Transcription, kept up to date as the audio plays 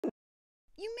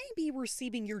You may be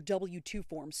receiving your W-2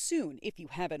 form soon if you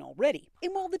haven't already.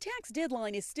 And while the tax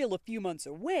deadline is still a few months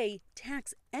away,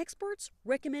 tax experts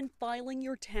recommend filing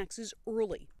your taxes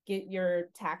early. Get your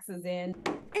taxes in.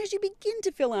 As you begin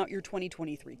to fill out your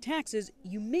 2023 taxes,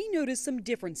 you may notice some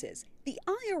differences. The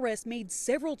IRS made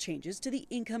several changes to the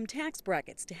income tax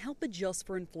brackets to help adjust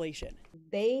for inflation.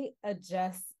 They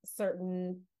adjust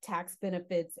certain tax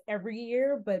benefits every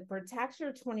year, but for tax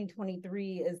year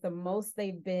 2023 is the most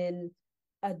they've been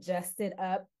adjusted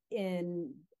up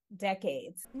in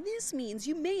decades. This means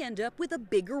you may end up with a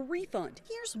bigger refund.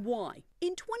 Here's why.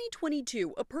 In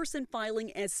 2022, a person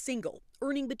filing as single,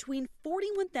 earning between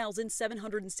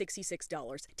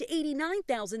 $41,766 to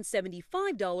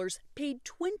 $89,075, paid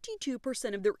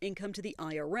 22% of their income to the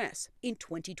IRS. In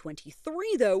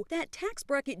 2023, though, that tax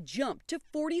bracket jumped to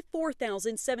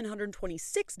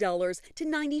 $44,726 to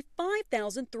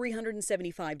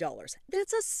 $95,375.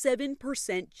 That's a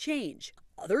 7% change.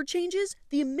 Other changes?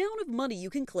 The amount of money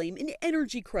you can claim in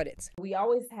energy credits. We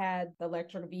always had the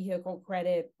electric vehicle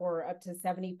credit for up to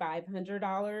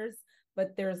 $7,500,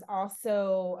 but there's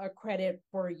also a credit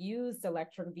for used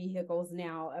electric vehicles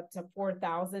now up to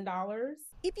 $4,000.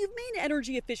 If you've made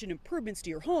energy efficient improvements to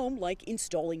your home, like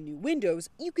installing new windows,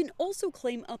 you can also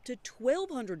claim up to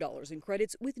 $1,200 in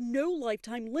credits with no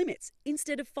lifetime limits,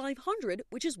 instead of $500,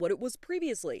 which is what it was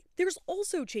previously. There's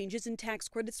also changes in tax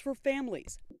credits for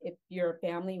families. If you're a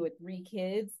family with 3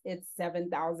 kids, it's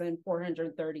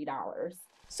 $7,430.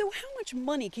 So how much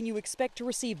money can you expect to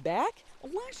receive back?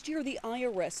 Last year, the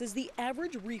IRS says the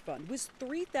average refund was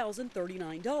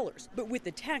 $3,039. But with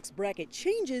the tax bracket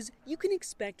changes, you can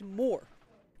expect more.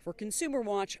 For Consumer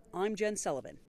Watch, I'm Jen Sullivan.